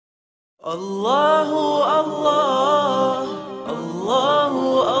Allahu Allah,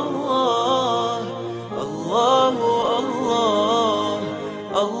 Allahu Allah, Allahu Allah,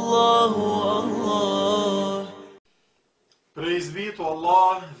 Allahu Allah. Praise be to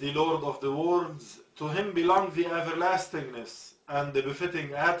Allah, the Lord of the worlds. To Him belong the everlastingness and the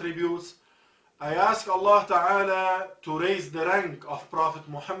befitting attributes. I ask Allah Ta'ala to raise the rank of Prophet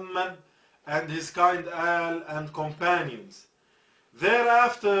Muhammad and his kind al and companions.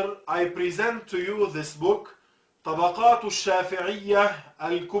 Thereafter, I present to you this book, طبقات الشافعية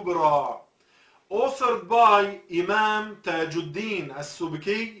الكبرى, authored by Imam Tajuddin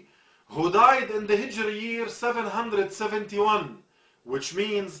As-Subki, who died in the Hijri year 771, which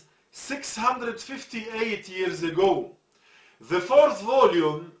means 658 years ago. The fourth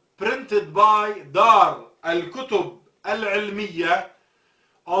volume, printed by Dar al-Kutub al-Ilmiyyah,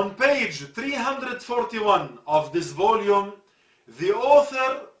 on page 341 of this volume, the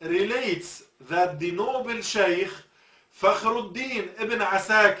author relates that the noble Shaykh Fakhruddin ibn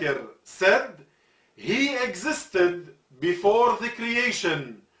Asakir said, "He existed before the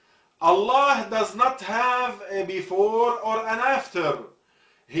creation. Allah does not have a before or an after.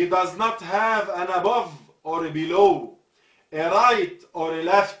 He does not have an above or a below, a right or a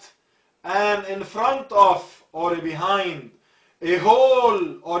left, an in front of or a behind, a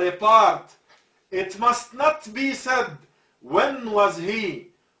whole or a part. It must not be said, when was he,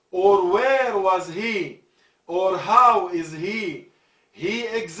 or where was he, or how is he. He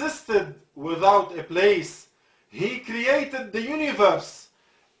existed without a place. He created the universe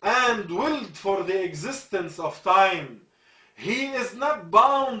and willed for the existence of time. He is not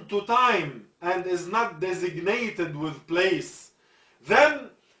bound to time and is not designated with place." Then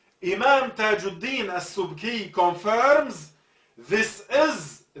Imam Tajuddin As-Subki confirms, this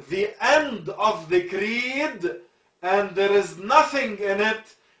is the end of the creed, and there is nothing in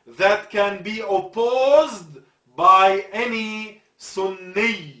it that can be opposed by any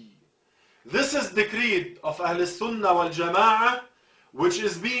Sunni. This is the creed of Ahl Sunnah wal Jama'ah, which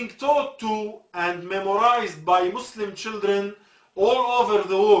is being taught to and memorized by Muslim children all over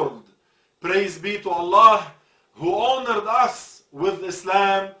the world. Praise be to Allah, who honored us with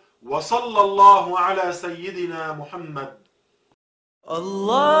Islam. Wa sallallahu ala Sayyidina Muhammad.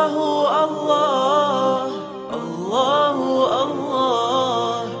 Allahu Allah.